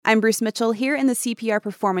I'm Bruce Mitchell here in the CPR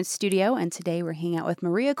Performance Studio, and today we're hanging out with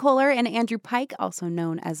Maria Kohler and Andrew Pike, also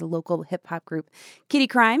known as the local hip-hop group Kitty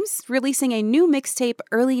Crimes, releasing a new mixtape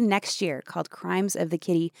early next year called Crimes of the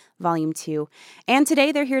Kitty Volume 2. And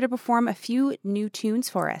today they're here to perform a few new tunes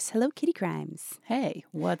for us. Hello, Kitty Crimes. Hey,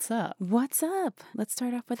 what's up? What's up? Let's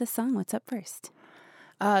start off with a song. What's up first?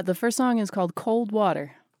 The first song is called Cold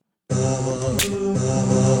Water.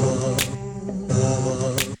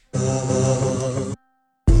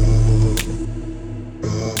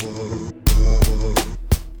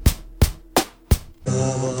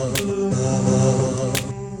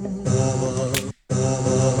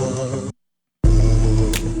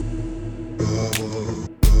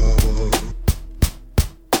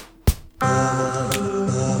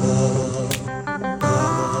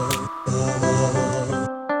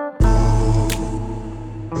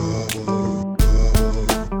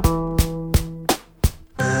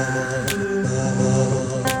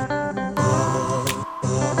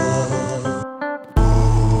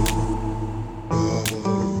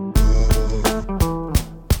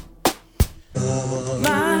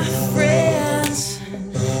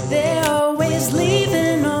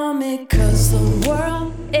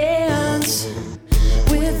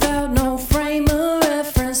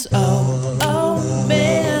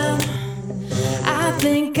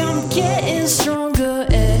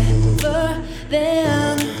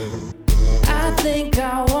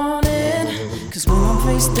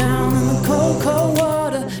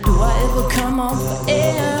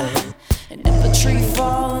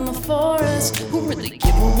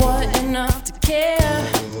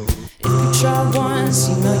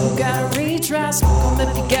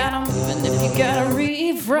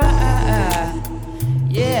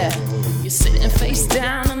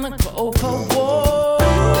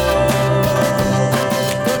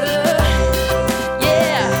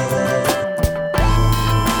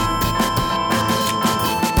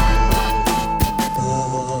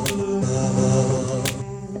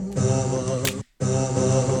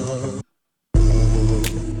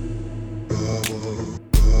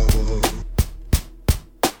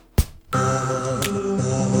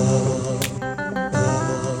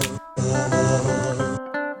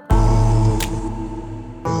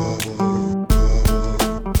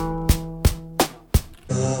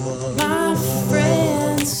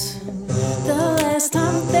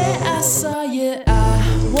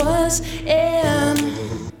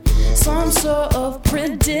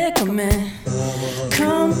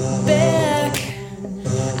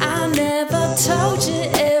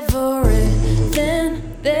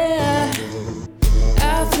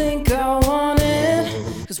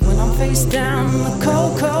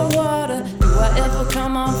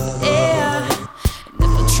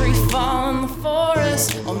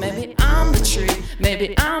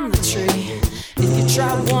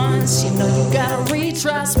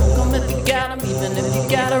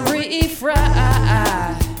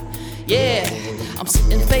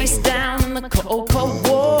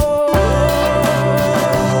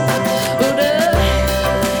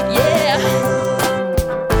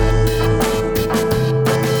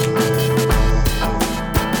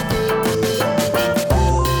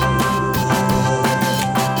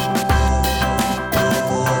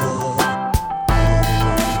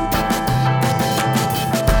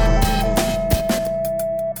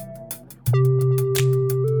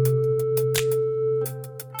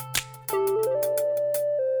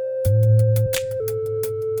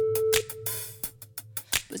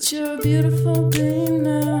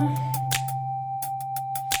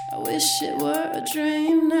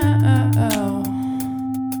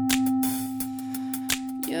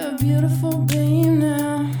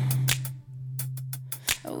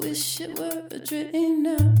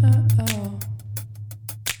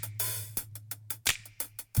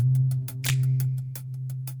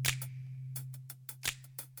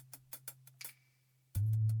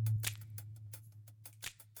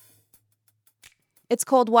 It's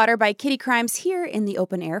Cold Water by Kitty Crimes here in the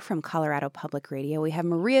open air from Colorado Public Radio. We have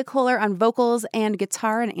Maria Kohler on vocals and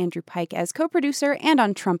guitar and Andrew Pike as co-producer and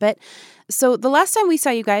on trumpet. So the last time we saw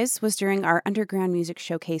you guys was during our Underground Music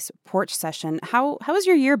Showcase porch session. How has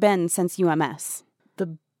your year been since UMS?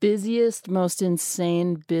 The busiest, most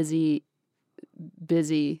insane busy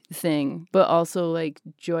thing, but also like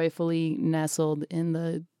joyfully nestled in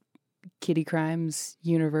the Kitty Crimes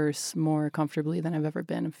universe more comfortably than I've ever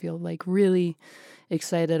been. I feel like really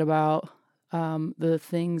excited about the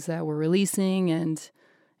things that we're releasing, and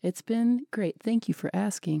it's been great. Thank you for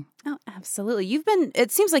asking. Oh, absolutely.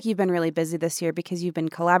 It seems like you've been really busy this year because you've been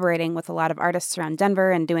collaborating with a lot of artists around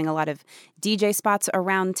Denver and doing a lot of DJ spots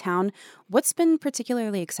around town. What's been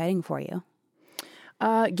particularly exciting for you?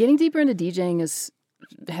 Getting deeper into DJing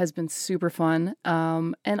has been super fun,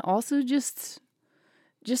 and also just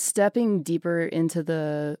stepping deeper into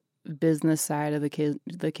the business side of the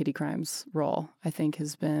Kitty Crimes role, I think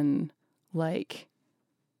has been like,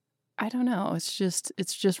 I don't know, it's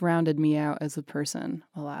just rounded me out as a person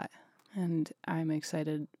a lot, and I'm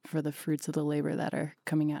excited for the fruits of the labor that are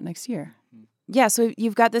coming out next year. Yeah, so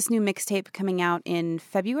you've got this new mixtape coming out in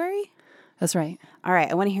February? That's right. All right,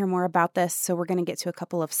 I want to hear more about this, so we're going to get to a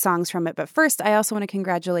couple of songs from it. But first, I also want to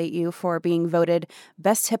congratulate you for being voted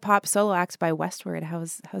Best Hip Hop Solo Act by Westword.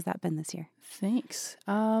 How's that been this year? Thanks.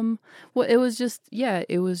 Well, it was just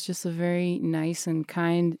a very nice and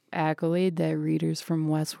kind accolade that readers from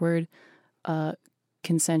Westword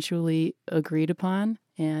consensually agreed upon,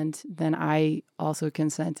 and then I also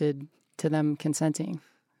consented to them consenting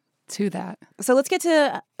to that. So let's get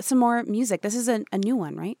to some more music. This is a new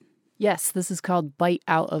one, right? Yes, this is called Bite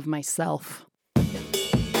Out of Myself.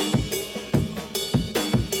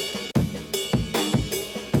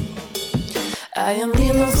 I am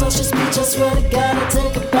being on social speech, I swear to God, I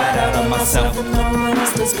take a bite out of myself. And no one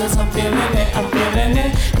else does, cause I'm feeling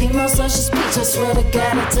it. Being on social speech, I swear to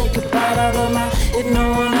God, I take a bite out of my, if no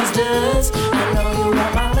one else does. I know you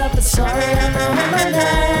want my love, but sorry, I know I'm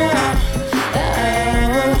now.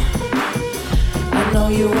 I know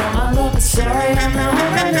you want my love, but sorry, I know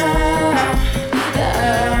I'm now.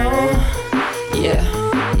 Yeah.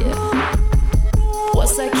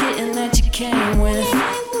 What's that kitten that you came with?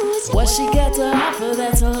 What she got to offer,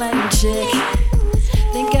 that's a lame chick.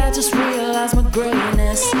 Think I just realized my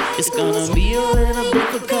greatness. It's gonna be a little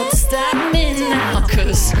difficult to stop me now,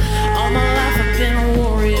 cause all my life I've been a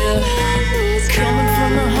warrior. Coming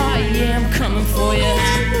from the heart, yeah, I'm coming for ya.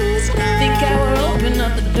 Think I will open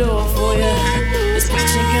up the door for ya. This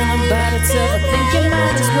speech ain't gonna bite itself, I think you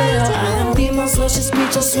might as well. I am being my social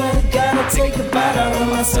speech, I swear to God, I take a bite out of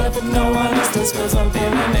myself and no one else does, cause I'm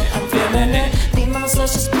feeling it. Be my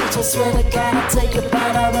social speech, I swear to God, I take a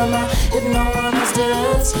bite out of my, if no one else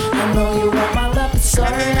does. I know you want my love, but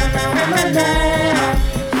sorry, I know I'm now.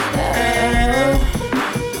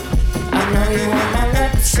 I know you want my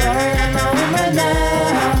love, but sorry, I know I'm now.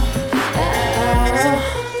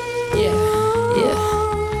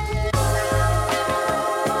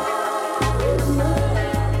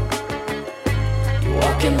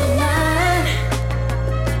 Walking the line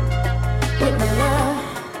with my love.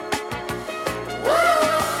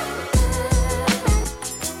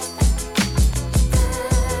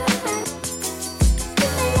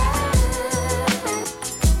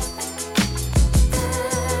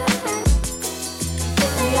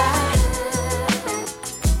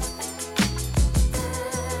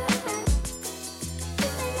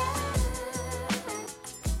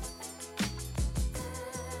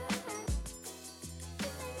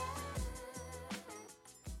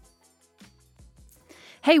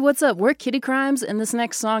 Hey, what's up? We're Kitty Crimes, and this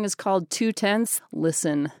next song is called 2/10.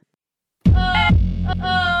 Listen.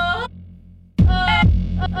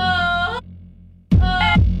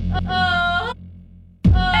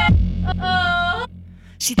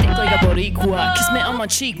 She think like a Boricua, kiss me on my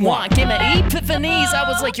cheek, one. Gave me epiphanies, I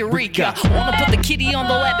was like Eureka. Wanna put the kitty on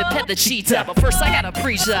the lap and pet the cheetah, but first I gotta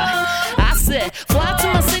preach that. I said, fly to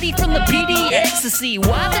my city from the PDX to see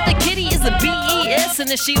why that the kitty is the BES,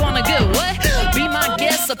 and if she wanna go, what? Be my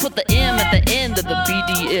guest, I put the M at the end of the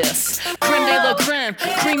BDS. Creme de la creme,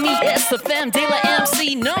 creamy S, the femme de la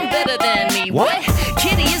MC, none better than me. What?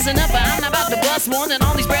 Kitty isn't up, but I'm about to bust one, and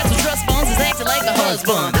all these brats with trust funds is acting like a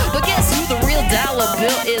husband. But guess who the real dollar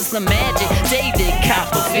bill is? The magic David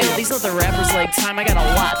Copperfield. These other rappers like time, I got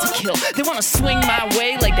a lot to kill. They wanna swing my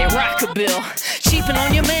way like they rock a bill. Cheaping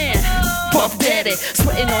on your man, Puff Daddy,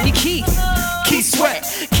 sweating on your key sweat.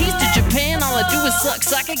 Keys to Japan, all I do is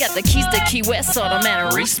suck. I got the keys to Key West,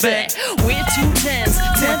 automatic respect. We're 210s,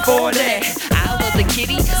 10 for that. I love the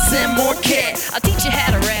kitty, send more cat. I'll teach you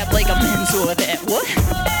how to rap like a mentor that. What?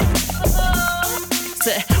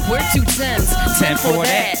 We're 210s, 10 for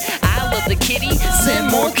that. I love the kitty, send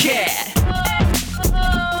more cat.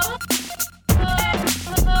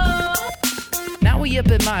 Now we up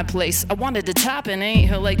at my place. I wanted to top and ain't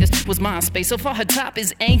her like this was my space. So far her top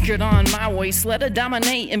is anchored on my waist. Let her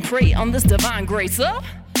dominate and prey on this divine grace. Up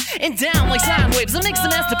and down like sine waves. I mix the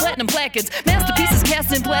master platinum placards. Masterpieces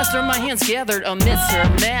cast in plaster. My hands gathered amidst her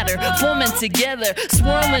matter. Forming together,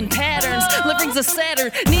 swirling patterns. Lip rings of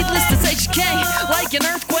Saturn. Needless to say, she came like an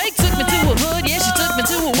earthquake. Took me to a hood, yeah, she took me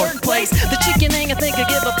to a workplace. The chicken ain't, I think I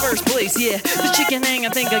give her first place. face, yeah. The chicken hang, I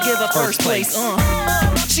think I give her first place.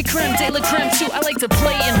 She creme de la creme too, I like to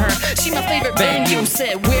play in her. She my favorite band, you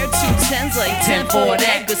said wear 210s like 10 for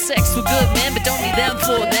that. Good sex with good men, but don't need them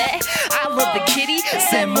for that. I love the kitty,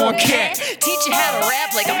 send more cat. Teach you how to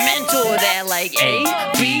rap like a mentor that. Like A,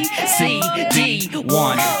 B, C, D. 1, 2,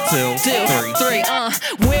 3.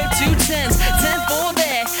 Wear 210s, 10 for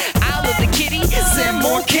that. I love the kitty, send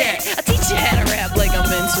more cat. I teach you how to rap like a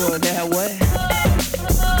mentor that. What?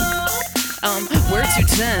 Wear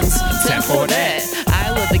 210s, 10 for that. I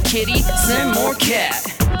love the kitty, send more cat.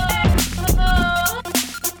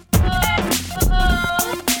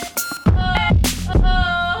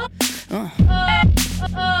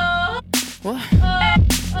 What?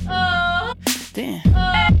 Damn.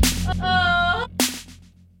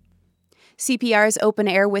 CPR's Open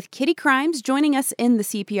Air with Kitty Crimes joining us in the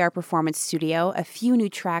CPR Performance Studio. A few new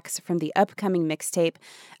tracks from the upcoming mixtape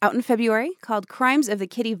out in February called Crimes of the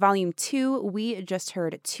Kitty Volume 2. We just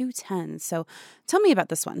heard 210. So tell me about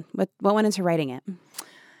this one. What went into writing it?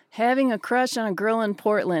 Having a crush on a girl in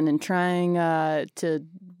Portland and trying to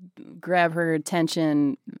grab her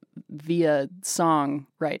attention via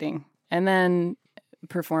songwriting and then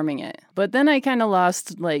performing it. But then I kind of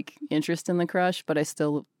lost interest in the crush, but I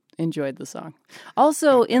still enjoyed the song.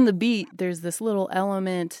 Also, in the beat, there's this little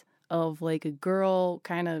element of a girl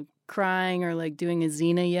kind of crying or doing a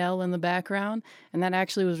Xena yell in the background. And that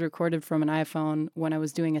actually was recorded from an iPhone when I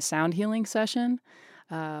was doing a sound healing session.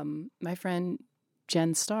 My friend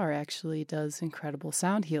Jen Starr actually does incredible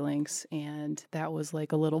sound healings, and that was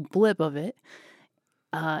a little blip of it.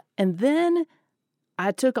 And then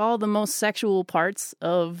I took all the most sexual parts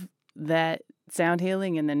of that sound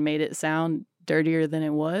healing and then made it sound dirtier than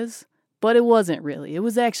it was, but it wasn't really. It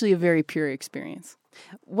was actually a very pure experience.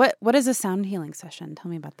 What is a sound healing session? Tell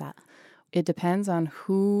me about that. It depends on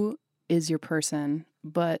who is your person,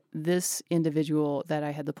 but this individual that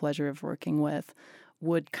I had the pleasure of working with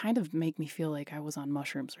would kind of make me feel like I was on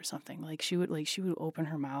mushrooms or something. She would open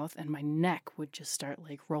her mouth and my neck would just start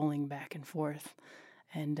rolling back and forth.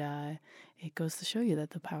 And it goes to show you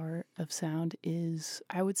that the power of sound is,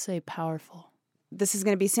 I would say, powerful. This is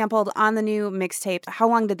going to be sampled on the new mixtape. How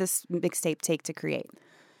long did this mixtape take to create?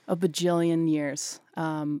 A bajillion years.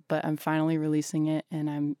 But I'm finally releasing it,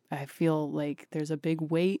 and I feel like there's a big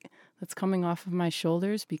weight that's coming off of my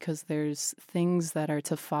shoulders because there's things that are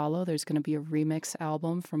to follow. There's going to be a remix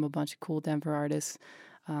album from a bunch of cool Denver artists.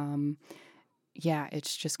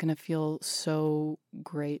 It's just going to feel so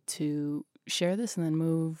great to share this and then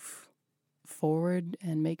move forward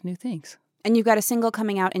and make new things. And you've got a single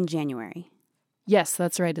coming out in January. Yes,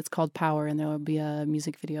 that's right. It's called Power, and there will be a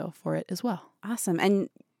music video for it as well. Awesome. And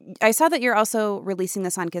I saw that you're also releasing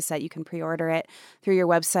this on cassette. You can pre-order it through your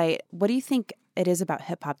website. What do you think it is about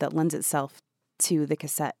hip-hop that lends itself to the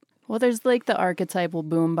cassette? Well, there's the archetypal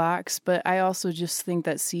boombox, but I also just think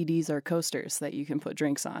that CDs are coasters that you can put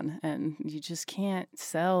drinks on, and you just can't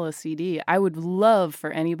sell a CD. I would love for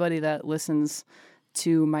anybody that listens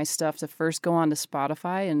to my stuff to first go on to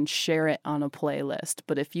Spotify and share it on a playlist.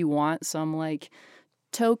 But if you want some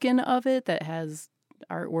token of it that has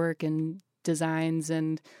artwork and designs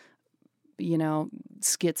and,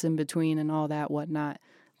 skits in between and all that whatnot,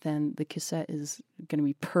 then the cassette is going to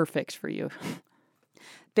be perfect for you.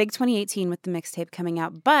 Big 2018 with the mixtape coming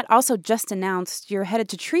out, but also just announced you're headed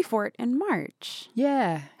to Treefort in March.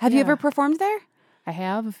 Yeah. Have you ever performed there? I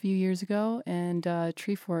have a few years ago, and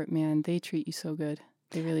Treefort, man, they treat you so good.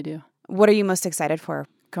 They really do. What are you most excited for?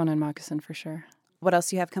 Conan Moccasin for sure. What else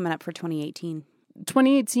do you have coming up for 2018?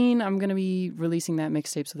 2018, I'm going to be releasing that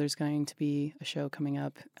mixtape, so there's going to be a show coming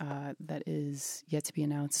up that is yet to be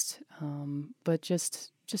announced. But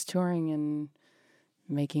just touring and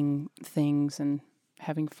making things and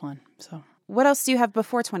having fun. So, what else do you have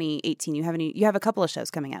before 2018? You have a couple of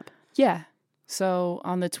shows coming up. Yeah. So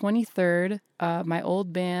on the 23rd, my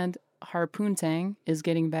old band Harpoontang is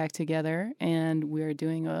getting back together, and we're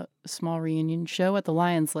doing a small reunion show at the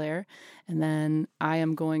Lion's Lair. And then I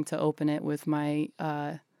am going to open it with my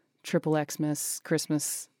Triple Xmas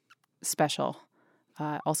Christmas special.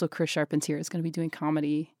 Also, Chris Charpentier is going to be doing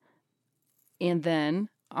comedy. And then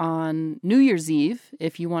on New Year's Eve,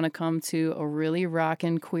 if you want to come to a really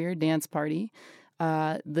rockin' queer dance party,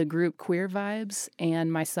 the group Queer Vibes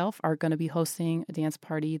and myself are going to be hosting a dance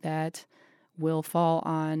party that will fall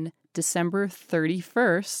on December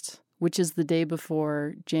 31st, which is the day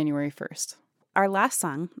before January 1st. Our last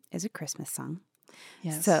song is a Christmas song.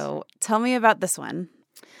 Yes. So tell me about this one.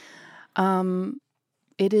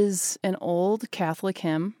 It is an old Catholic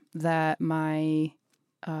hymn that my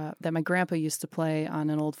grandpa used to play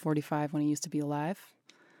on an old 45 when he used to be alive.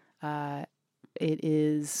 it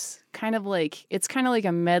is kind of like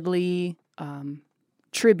a medley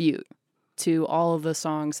tribute to all of the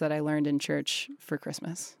songs that I learned in church for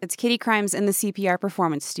Christmas. It's Kitty Crimes in the CPR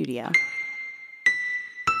Performance Studio.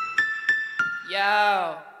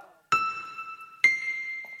 Yo.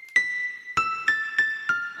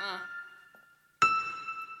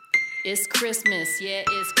 It's Christmas, yeah,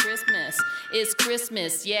 it's Christmas. It's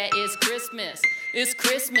Christmas, yeah, it's Christmas. It's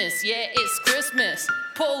Christmas, yeah, it's Christmas.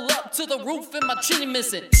 Pull up to the roof and my chimney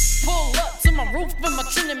missing. Pull up to my roof and my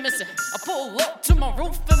chimney missing. I pull up to my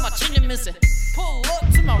roof and my chimney missing. Pull up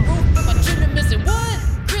to my roof and my chimney missing. What?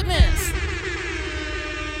 Christmas.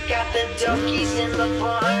 Got the donkeys in the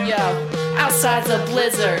barn. Yo, outside's a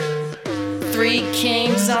blizzard. 3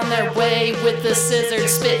 kings on their way with the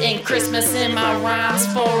scissors, spitting Christmas in my rhymes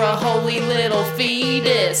for a holy little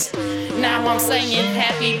fetus. Now I'm saying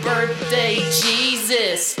happy birthday,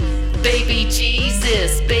 Jesus. Baby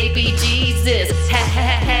Jesus, baby Jesus. Ha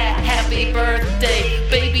ha ha, happy birthday,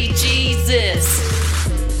 baby Jesus.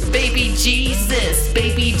 Baby Jesus,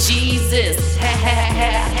 baby Jesus. Ha ha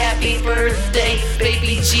ha, happy birthday,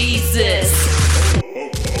 baby Jesus.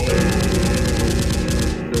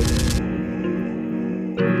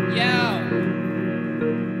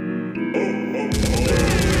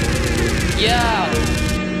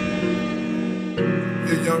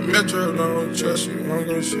 Metro, don't trust you, I'm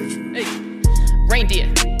gonna shoot you. Hey, reindeer,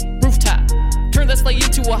 rooftop, turn the sleigh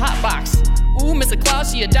into a hot box. Ooh, Mr.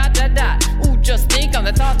 Claus, she a dot. Ooh, just think on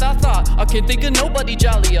the thought. I can't think of nobody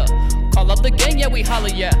jollier. Call up the gang, yeah, we holler,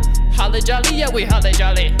 yeah. Holler jolly, yeah, we holler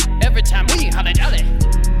jolly. Every time we holler jolly.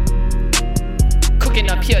 Cooking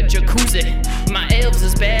up here, jacuzzi. My elves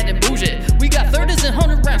is bad and bougie. We got 30s and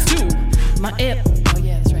 100 rounds too. My elf, oh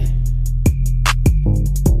yeah, that's right.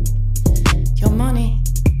 Your money.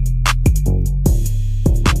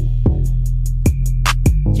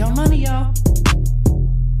 Your money, y'all.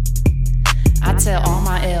 I tell all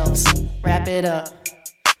my elves, wrap it up,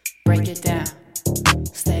 break it down,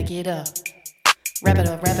 stack it up, wrap it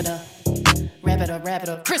up, wrap it up, wrap it up, wrap it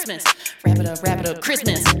up, Christmas, wrap it up,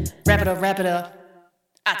 Christmas, wrap it up.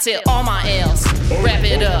 I tell all my elves, wrap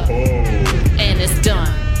it up, and it's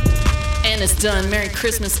done, Merry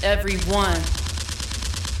Christmas, everyone.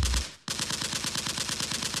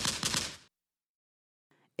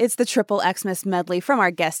 It's the Triple Xmas medley from our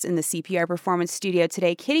guest in the CPR Performance Studio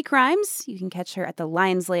today, Kitty Crimes. You can catch her at the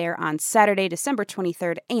Lions Lair on Saturday, December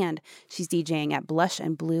 23rd, and she's DJing at Blush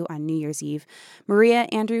and Blue on New Year's Eve. Maria,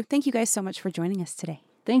 Andrew, thank you guys so much for joining us today.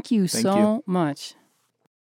 Thank you so much.